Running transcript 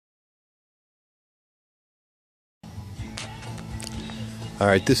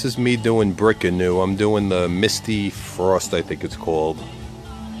Alright, this is me doing BrickANew. I'm doing the Misty Frost, I think it's called.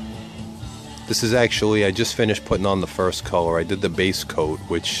 This is actually, I just finished putting on the first color. I did the base coat,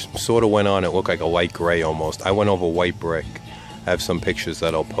 which sort of went on. It looked like a light gray almost. I went over white brick. I have some pictures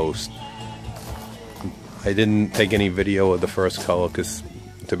that I'll post. I didn't take any video of the first color because,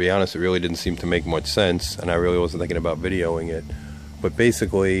 to be honest, it really didn't seem to make much sense, and I really wasn't thinking about videoing it. But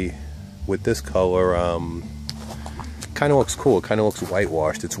basically, with this color, kind of looks cool. It kind of looks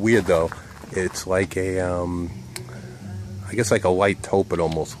whitewashed. It's weird though. It's like a, I guess like a light taupe. It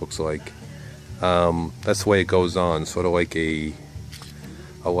almost looks like. That's the way it goes on. Sort of like a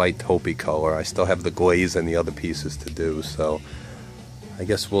light taupey color. I still have the glaze and the other pieces to do. So I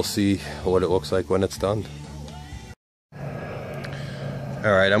guess we'll see what it looks like when it's done.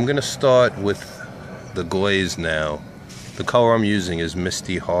 All right, I'm gonna start with the glaze now. The color I'm using is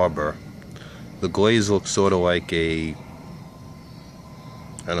Misty Harbor. The glaze looks sort of like a,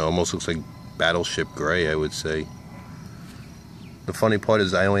 I don't know, almost looks like battleship gray, I would say. The funny part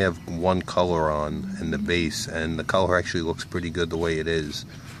is I only have one color on in the base, and the color actually looks pretty good the way it is.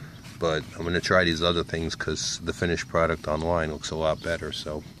 But I'm going to try these other things because the finished product online looks a lot better,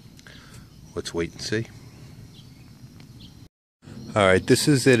 so let's wait and see. Alright, this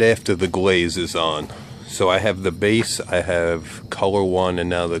is it after the glaze is on. So I have the base, I have color 1, and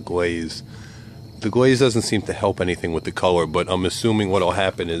now the glaze. The glaze doesn't seem to help anything with the color, but I'm assuming what will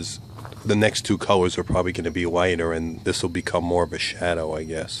happen is the next two colors are probably going to be lighter, and this will become more of a shadow, I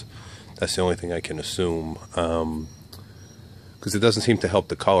guess. That's the only thing I can assume. Because it doesn't seem to help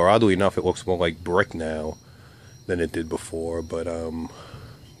the color. Oddly enough, it looks more like brick now than it did before, but,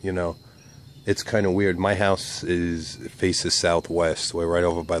 you know, it's kind of weird. My house faces southwest. We're right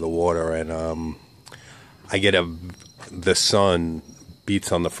over by the water, and I get the sun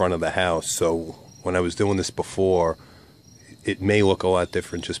beats on the front of the house, so when I was doing this before, it may look a lot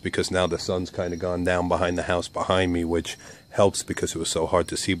different just because now the sun's kind of gone down behind the house behind me, which helps because it was so hard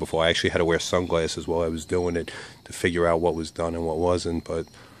to see before. I actually had to wear sunglasses while I was doing it to figure out what was done and what wasn't, but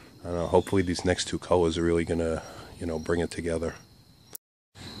I don't know, hopefully these next two colors are really gonna, you know, bring it together.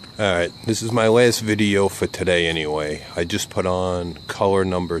 Alright, this is my last video for today anyway. I just put on color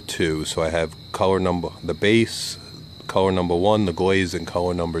number 2, so I have the base, color number 1, the glaze, and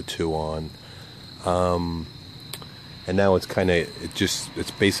color number 2 on. And now it's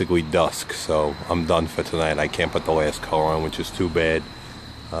it's basically dusk, so I'm done for tonight. I can't put the last color on, which is too bad.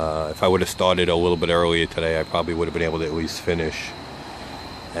 If I would have started a little bit earlier today, I probably would have been able to at least finish.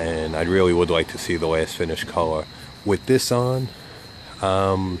 And I really would like to see the last finished color. With this on,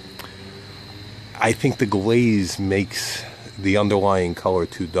 I think the glaze makes the underlying color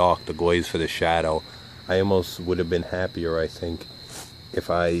too dark, the glaze for the shadow. I almost would have been happier, I think, if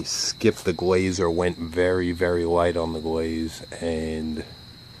I skipped the glaze or went very, very light on the glaze and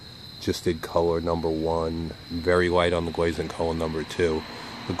just did color number 1, very light on the glaze, and color number 2.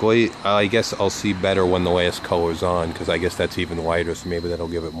 The glaze, I guess I'll see better when the last color's on, because I guess that's even lighter, so maybe that'll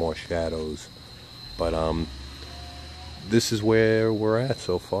give it more shadows. But this is where we're at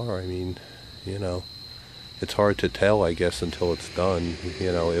so far. I mean, you know, it's hard to tell, I guess, until it's done.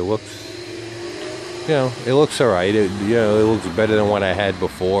 You know, it looks alright. It looks better than what I had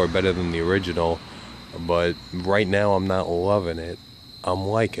before, better than the original. But right now, I'm not loving it. I'm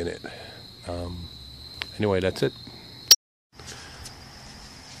liking it. Anyway, that's it.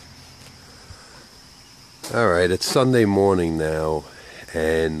 Alright, it's Sunday morning now,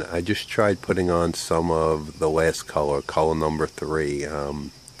 and I just tried putting on some of the last color number 3.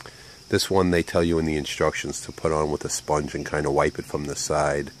 This one they tell you in the instructions to put on with a sponge and kind of wipe it from the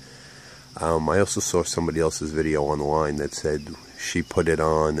side. I also saw somebody else's video online that said she put it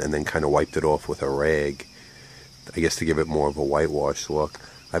on and then kind of wiped it off with a rag, I guess to give it more of a whitewash look.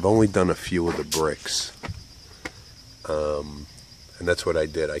 I've only done a few of the bricks, and that's what I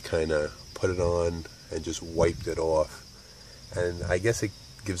did. I kind of put it on and just wiped it off, and I guess it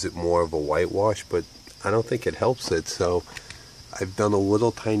gives it more of a whitewash, but I don't think it helps it. So I've done a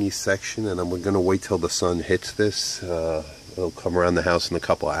little tiny section, and I'm going to wait till the sun hits this. It'll come around the house in a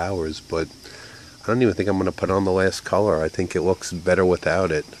couple of hours, but I don't even think I'm going to put on the last color. I think it looks better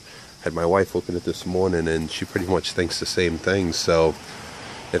without it. I had my wife look at it this morning, and she pretty much thinks the same thing. So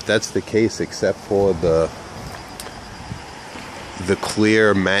if that's the case, except for the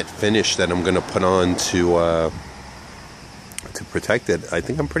clear matte finish that I'm going to put on to protect it, I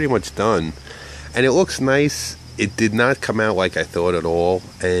think I'm pretty much done. And it looks nice. It did not come out like I thought at all,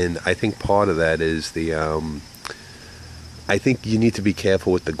 and I think part of that is the I think you need to be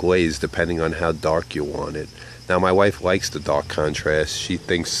careful with the glaze depending on how dark you want it. Now my wife likes the dark contrast. She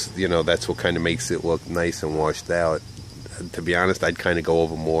thinks, you know, that's what kind of makes it look nice and washed out. To be honest, I'd kind of go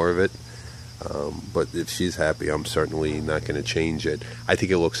over more of it. But if she's happy, I'm certainly not going to change it. I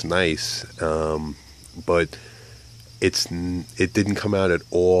think it looks nice, but it didn't come out at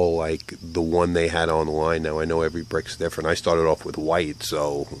all like the one they had online. Now I know every brick's different. I started off with white,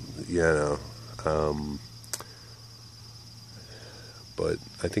 so but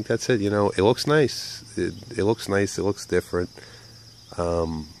I think that's it. It looks nice. It looks nice. It looks different.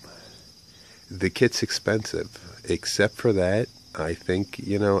 The kit's expensive. Except for that, I think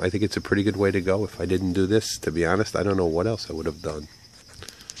it's a pretty good way to go. If I didn't do this, to be honest, I don't know what else I would have done.